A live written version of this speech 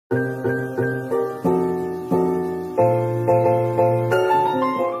We're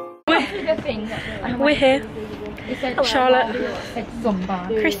here. Charlotte,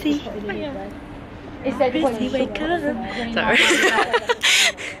 Chrissy, Chrissy, wake up. Sorry.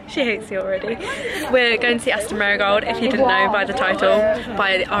 She hates you already. We're going to see Aston Merrygold, if you didn't know by the title,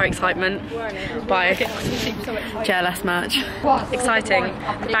 by our excitement, by JLS merch. Exciting.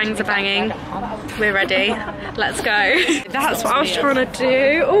 The bangs are banging. We're ready. Let's go. That's what I was trying to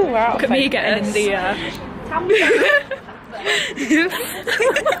do. Oh wow, look at me getting in the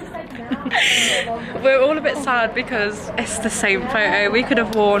We're all a bit sad because it's the same photo. We could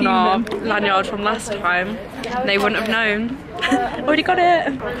have worn our lanyard from last time. They wouldn't have known. Already got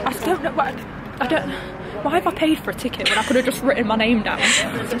it. I don't know. Why have I paid for a ticket when I could have just written my name down?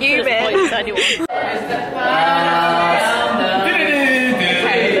 You bitch.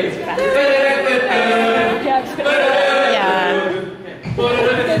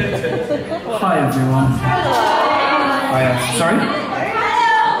 Hi everyone. Sorry?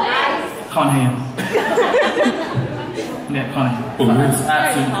 Can't hear you. Yeah, can't hear you.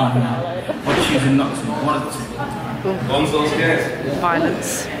 Absolutely can't hear you. Or choosing not to. One of the two.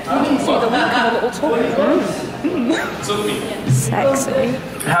 Violence. Sexy.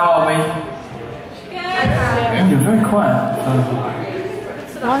 How are we? You're very quiet.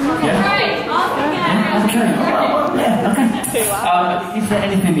 Yeah. Okay. Yeah. Okay. Is there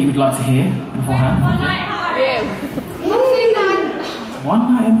anything that you would like to hear beforehand?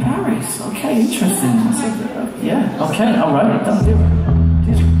 One night in Paris. Okay, interesting. Yeah. Okay. All right. That'll do it.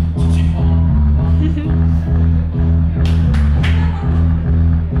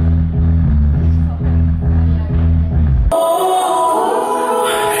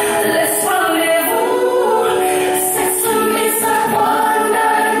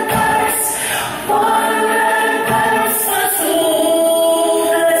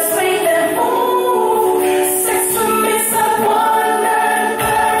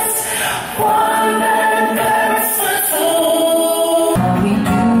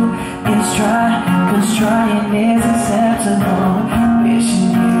 Trying is acceptable. Wishing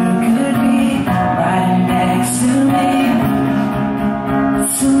you could be right next to me.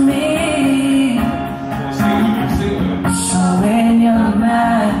 So when you're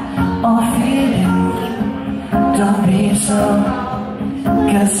mad or feeling, don't be so.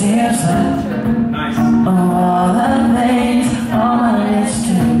 'Cause here's all the things on my list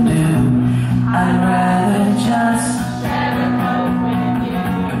to do. I'd rather just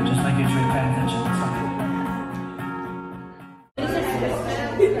make it true, pay attention.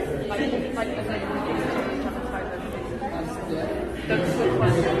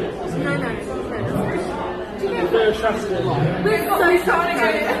 We're so trying to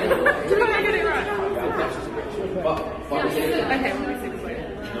get it. Do I get it right? Okay, we'll be 6 later.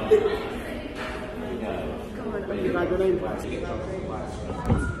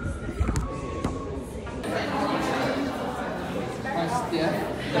 Yeah.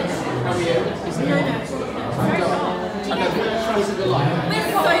 How are you? Is it good? I know, but this is the light.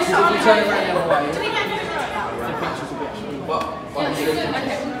 We're so sorry. Turn around the other way. Do we get it right? The pictures will be actually. What?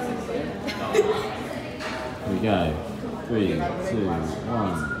 Here we go. 3, 2, 1.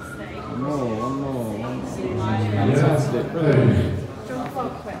 One more. Fantastic.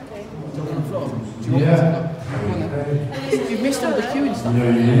 You've missed all the queuing stuff.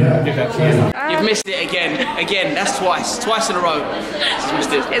 You've missed it again. That's twice in a row.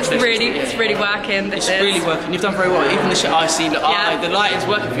 It's really working. It's really working. You've done very well. Even the shit I see, the lighting's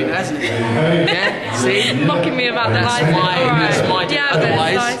working for you, hasn't it? Yeah. See? Mocking me about the lighting. That's my deal.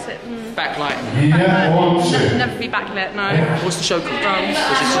 Otherwise, backlight. Never be backlit. No. What's the show called?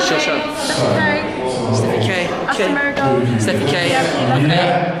 What's the show? StephyK. Aston Merrygold. StephyK. Yeah.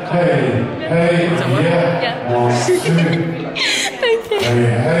 Thank you.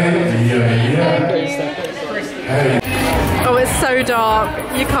 Oh, it's so dark.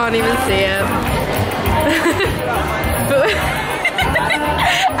 You can't even see it.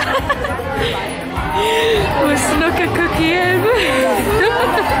 We snuck a cookie in.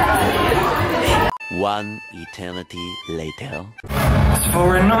 1 eternity later. It's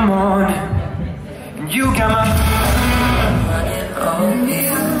 4 in the morning, and you got my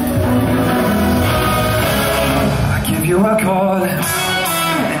I give you a call,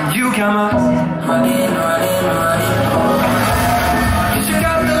 and you got my running. 'Cause you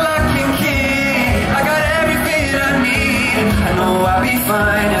got the lock and key. I got everything I need. I know I'll be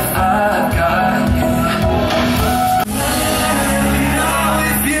fine if I've got you. Let me know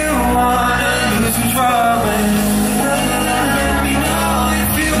if you wanna lose control. Let me know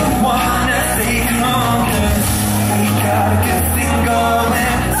if you wanna stay home. We got a good thing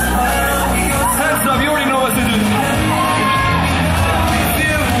going.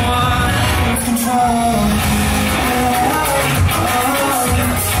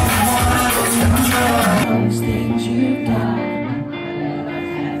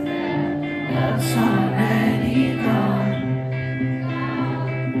 it's already gone.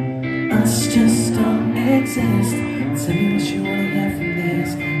 Us just don't exist. Tell me what you wanna get from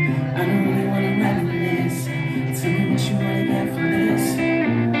this. I don't really wanna reminisce. Tell me what you wanna get from this.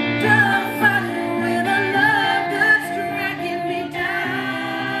 Don't fight with a love that's dragging me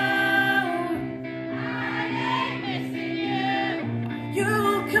down. I ain't missing you. You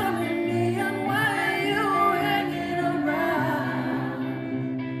calling me and why you hanging around.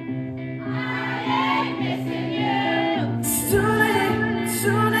 I ain't missing you. It's too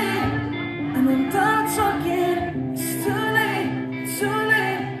late, and I'm done talking. It's too late, too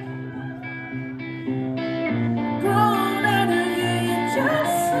late. Grown out of you, you're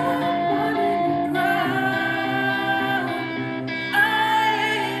just someone in the ground. I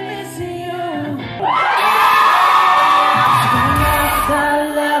ain't missing you.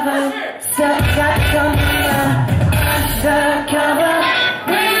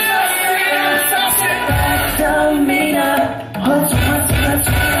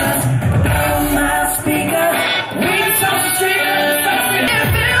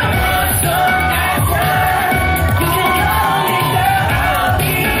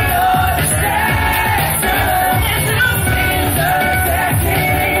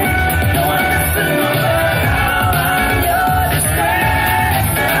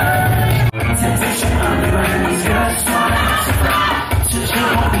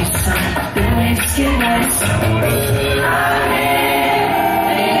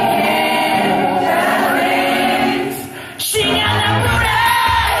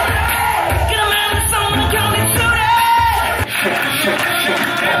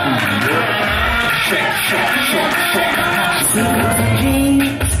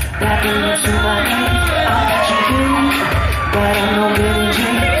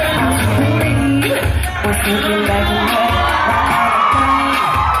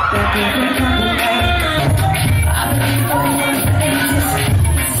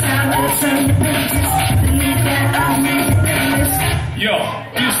 Yo,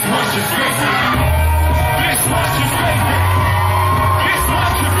 this was your favorite. This was your favorite. This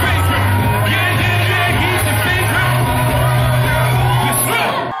was your favorite. Yeah, he's the favorite. Let's go.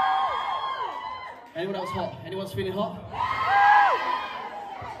 Anyone else hot? Anyone's feeling hot?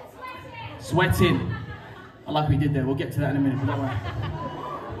 Sweating. I like what we did there. We'll get to that in a minute, but don't worry.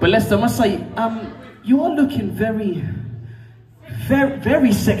 But Leicester, I must say, you are looking very,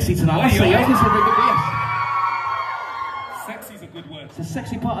 very sexy tonight. I must say, I was very good, yes. Sexy's a good word. It's a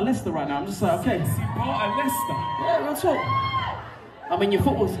sexy part of Leicester right now. I'm just like, okay. Sexy part of Leicester. Yeah, that's all. I mean, your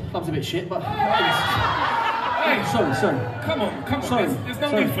football club's a bit shit, but... Hey, sorry. Come on. Sorry. There's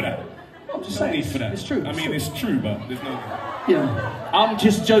no need for that. I'm just No saying. need for that. It's true. I mean, it's true, but there's no... Yeah. I'm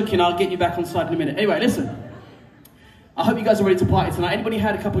just joking. I'll get you back on side in a minute. Anyway, listen. I hope you guys are ready to party tonight. Anybody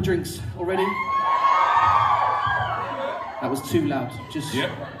had a couple of drinks already? That was too loud. Just,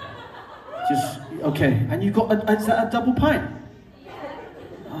 okay. And you got, is that a double pint?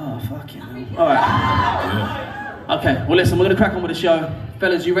 Oh, fucking hell. All right. Yeah. Okay, well listen, we're going to crack on with the show.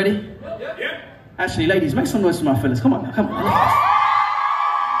 Fellas, you ready? Yeah. Actually, ladies, make some noise for my fellas. Come on now, come on.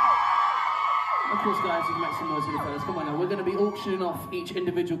 Of course, guys, you can make some noise for the fellas. Come on now, we're going to be auctioning off each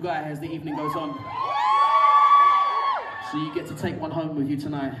individual guy as the evening goes on. So you get to take one home with you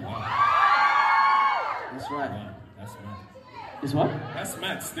tonight. That's right. Wow, that's mad. Is what? That's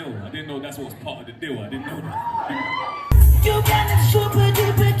mad still. I didn't know that's what was part of the deal. I didn't know that. You got the super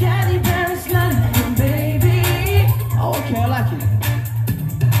duper Cali Paris London, baby. Oh, okay, I like it.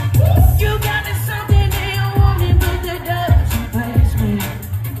 You got me something that you want me, but that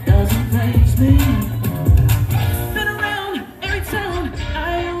doesn't faze me. Been around every town, I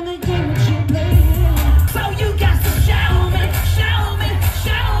only get what you play. So you got to show me.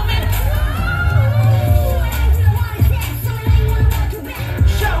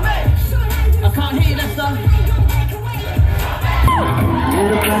 I can't hear you, Leicester.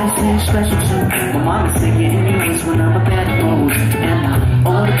 Little guys say special too. My mama singing English when I'm a bad mood. And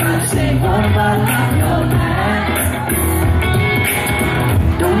all the guys say, what about your man?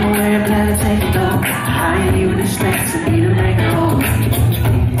 Don't know where you're planning to take it though. I ain't even expecting me to make a move.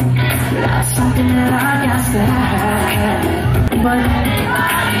 But that's something that I got to have. But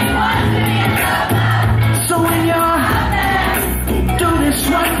so when you're do this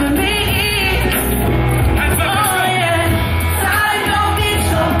one for me.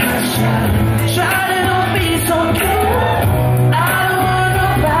 Try to don't be so cute. I don't want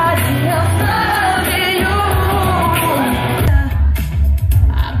nobody else loving you.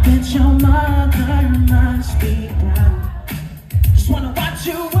 I bet your mother must be proud.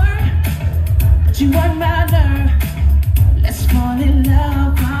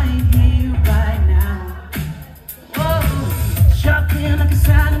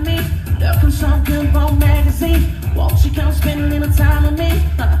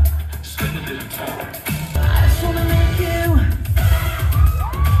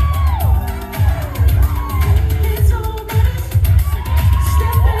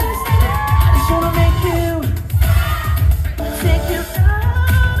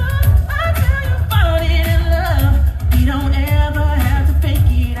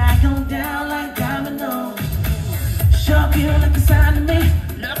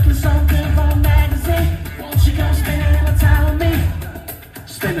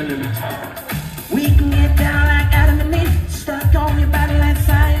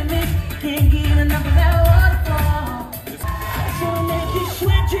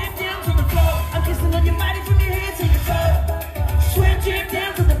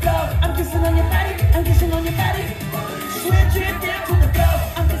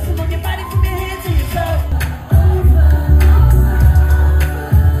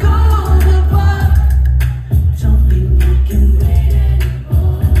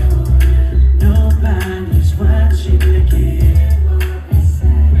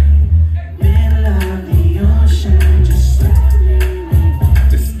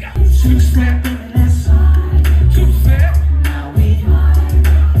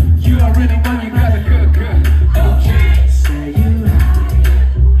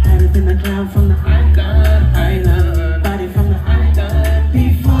 been a clown from the island, body from the island.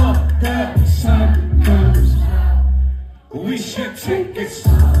 Before the sun comes, we should take it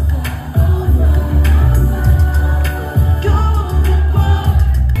slow.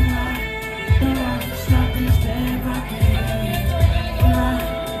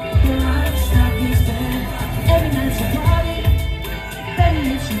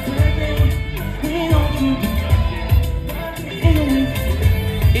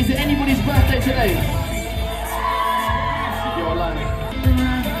 Is it anybody's birthday today? You're alone.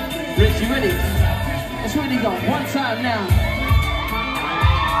 Rich, you ready? Let's really go. One time now.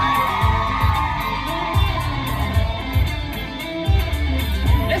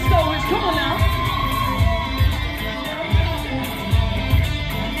 Let's go, Rich. Come on now.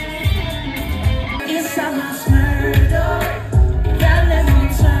 Inside my Smurdo, that let me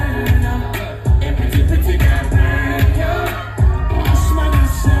turn up. And pretty got burned up. It's my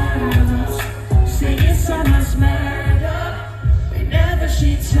servants. Say inside my Smurdo, whenever she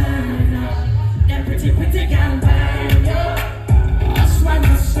turn up. And pretty got burned up. It's my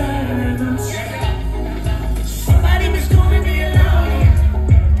servants. Somebody was going me alone.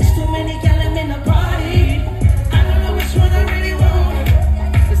 There's too many gallons in the party. I don't know which one I really want.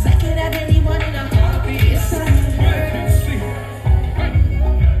 'Cause I could have anyone in a heartbeat. It's not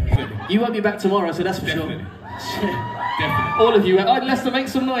You won't be back tomorrow, so that's for sure. Definitely. All of you. Oh, Leicester, make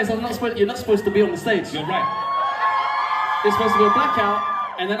some noise. You're not supposed to be on the stage. You're right. There's supposed to be a blackout,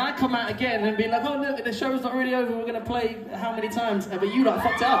 and then I come out again and be like, oh look, the show's not really over, we're gonna play how many times? But you like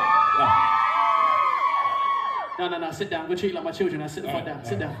fucked it up. No, sit down. We'll treat you like my children. Now sit the fuck down.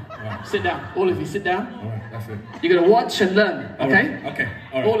 Sit down. Sit down. All of you, sit down. Alright, that's it. You're gonna watch and learn, okay? Okay,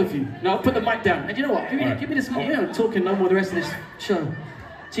 alright. All of you. Now put the mic down. And you know what? Give me this mic. We're not talking no more the rest of this show.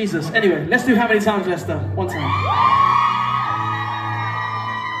 Jesus. Anyway, let's do how many times, Leicester? One time.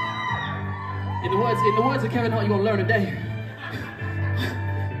 In the words of Kevin Hart, you want to learn a day.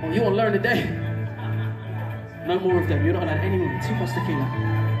 Oh, you want to learn a day. No more of them. You're not allowed any more. 2 cups tequila.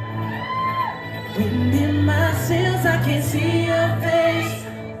 wind in my sails, I can see your face.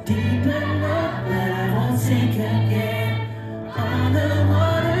 Deep enough that I won't sink again. On the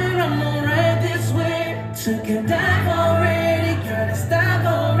water, I'm alright this way. Took a dive already, girl, it's dive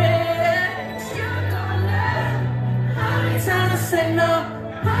already. How many times I said no?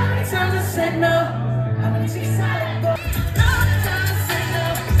 How many times I said no? How many times I go?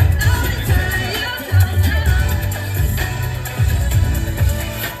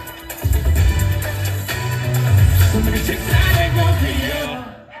 Somebody take that and go for you.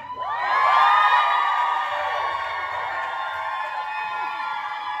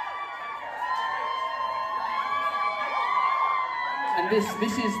 And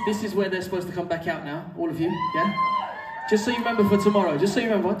this is where they're supposed to come back out now, all of you, yeah? Just so you remember for tomorrow, just so you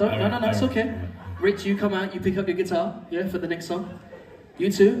remember. No, it's okay. Rich, you come out, you pick up your guitar, yeah, for the next song.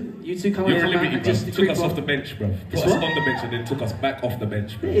 You two come out and just took us off the bench, bro. Put us on the bench and then took us back off the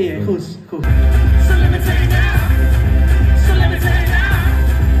bench, bro. Yeah, of course, cool. So let me tell you now. So let me tell you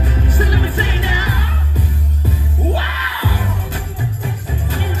now. So let me tell you now. Wow!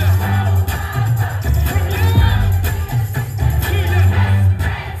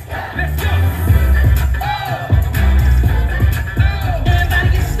 Let's go. Everybody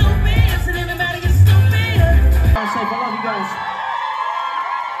get stupid. So everybody get stupid. I'm safe, I love you guys.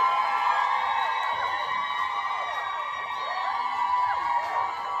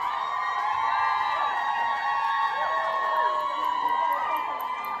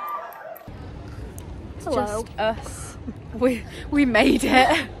 Hello. Just us. We made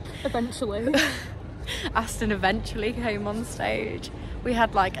it. Eventually. Aston eventually came on stage. We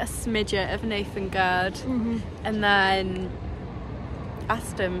had like a smidget of Nathan Gurd, and then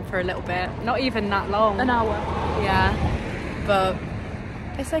Aston for a little bit. Not even that long. An hour. Yeah, but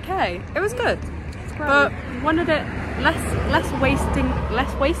it's okay. It was good. It's great. But wanted it less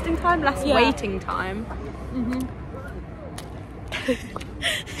wasting time, less Yeah. waiting time.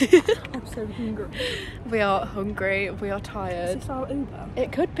 I'm so hungry. We are hungry. We are tired. Is this our Uber?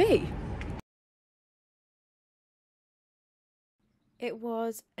 It could be. It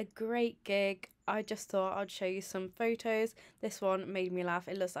was a great gig. I just thought I'd show you some photos. This one made me laugh.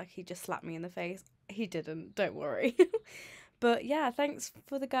 It looks like he just slapped me in the face. He didn't, don't worry. But yeah, thanks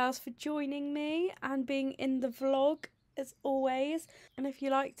for the girls for joining me and being in the vlog as always. And if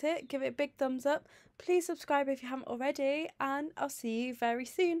you liked it, give it a big thumbs up. Please subscribe if you haven't already, and I'll see you very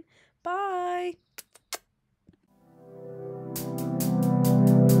soon. Bye!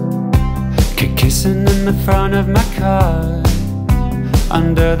 Kissing in the front of my car,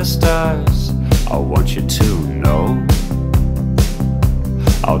 under the stars, I want you to know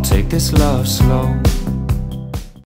I'll take this love slow.